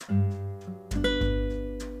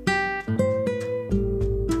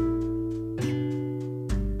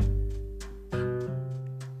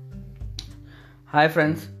Hi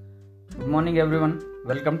friends, good morning everyone.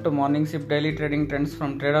 Welcome to Morning Sip Daily Trading Trends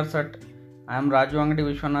from Traders Hut. I am Raju Angadi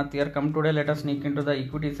Vishwanath here. Come today, let us sneak into the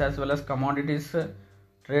equities as well as commodities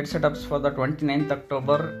trade setups for the 29th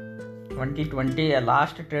October 2020, a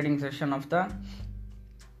last trading session of the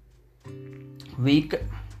week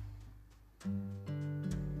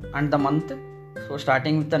and the month. So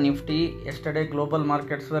starting with the Nifty, yesterday global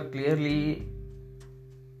markets were clearly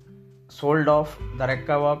sold off. The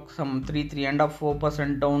Rekka walk some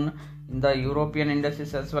 3.5% down in the European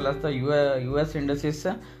indices as well as the US indices.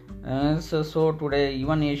 So today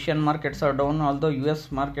even Asian markets are down, although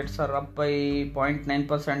US markets are up by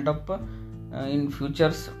 0.9% up in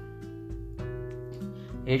futures.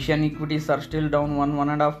 Asian equities are still down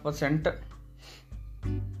 1.5%.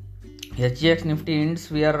 HGX Nifty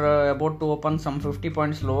Inds, we are about to open some 50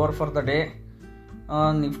 points lower for the day.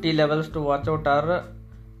 Nifty levels to watch out are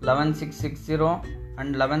 11660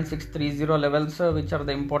 and 11630 levels, which are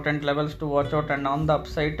the important levels to watch out, and on the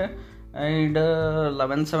upside and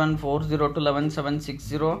 11740 to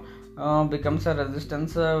 11760 becomes a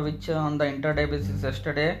resistance which on the intraday basis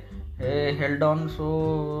yesterday held on.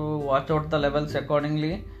 So watch out the levels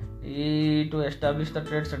accordingly to establish the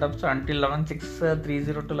trade setups until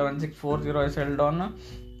 11630 to 11640 is held on.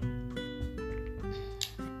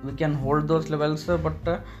 We can hold those levels,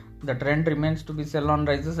 but the trend remains to be sell on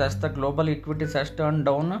rises as the global equities has turned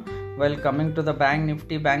down. While coming to the Bank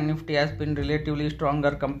Nifty has been relatively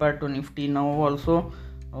stronger compared to Nifty now also.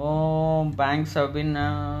 Banks have been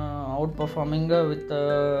outperforming with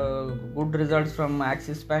good results from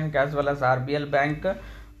Axis Bank as well as RBL Bank,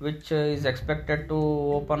 which is expected to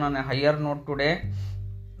open on a higher note today.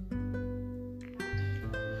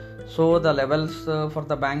 So the levels for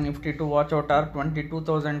the Bank Nifty to watch out are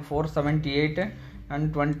 22,478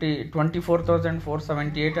 and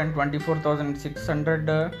 24,478 and 24,600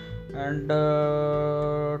 and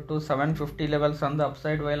to 750 levels on the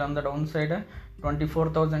upside, while on the downside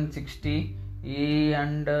 24,060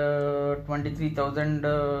 and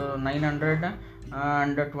 23,900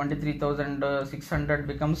 and 23,600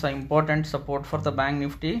 becomes an important support for the Bank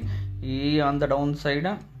Nifty on the downside.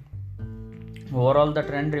 Overall, the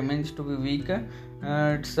trend remains to be weak.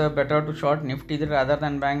 It's better to short Nifty rather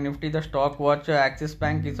than Bank Nifty. The stock watch Axis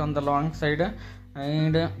Bank is on the long side,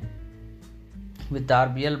 and with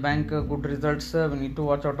RBL Bank good results, we need to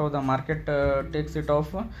watch out how the market takes it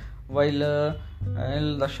off. While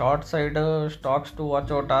the short side stocks to watch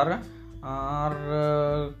out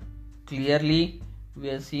are clearly we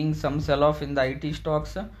are seeing some sell off in the IT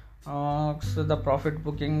stocks. So the profit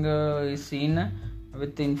booking is seen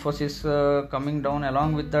with Infosys coming down.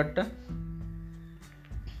 Along with that,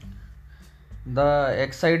 the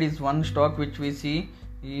X side is one stock which we see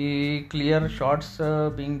clear shorts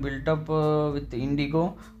being built up with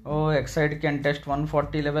Indigo. X side can test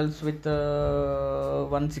 140 levels with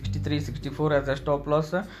 163.64 as a stop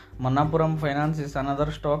loss. Manappuram Finance is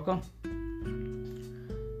another stock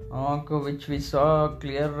which we saw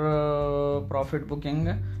clear profit booking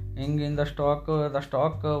in the stock. The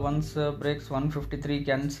stock once breaks 153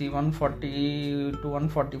 can see 140 to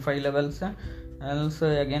 145 levels. Else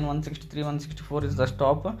again 163 164 is the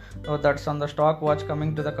stop. So that's on the stock watch.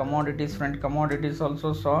 Coming to the commodities front, commodities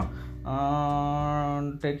also saw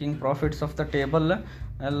taking profits off the table.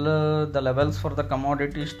 The levels for the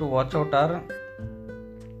commodities to watch out are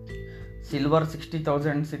silver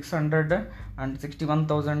 60,600 and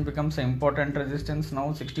 61,000 becomes an important resistance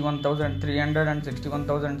now. 61,300 and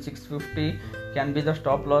 61,650 can be the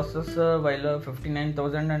stop losses, while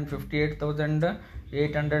 59,000 and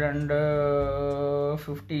 58,800 and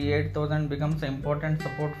 58,000 becomes an important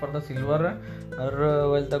support for the silver.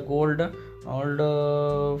 While the gold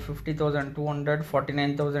 50,200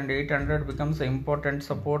 49,800 becomes an important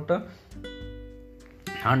support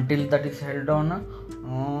until that is held on.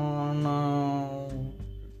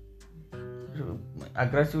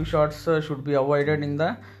 Aggressive shots should be avoided in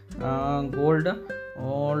the gold,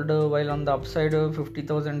 while on the upside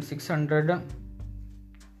 50,600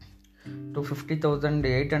 to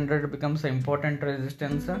 50,800 becomes an important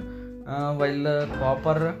resistance, while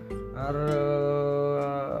copper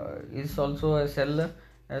is also a sell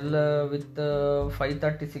with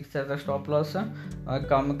 536 as a stop loss.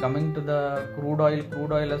 Coming to the crude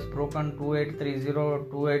oil has broken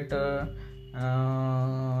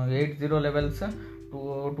 2880 levels to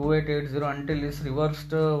 2880. Until is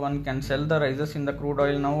reversed, one can sell the rises in the crude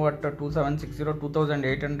oil now at 2760,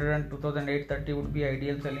 2800 and 2830 would be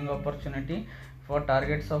ideal selling opportunity for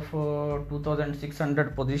targets of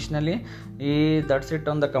 2600 positionally. That's it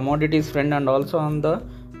on the commodities front, and also on the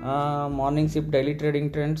morning sip daily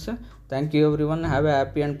trading trends. Thank you everyone. Have a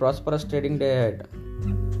happy and prosperous trading day ahead.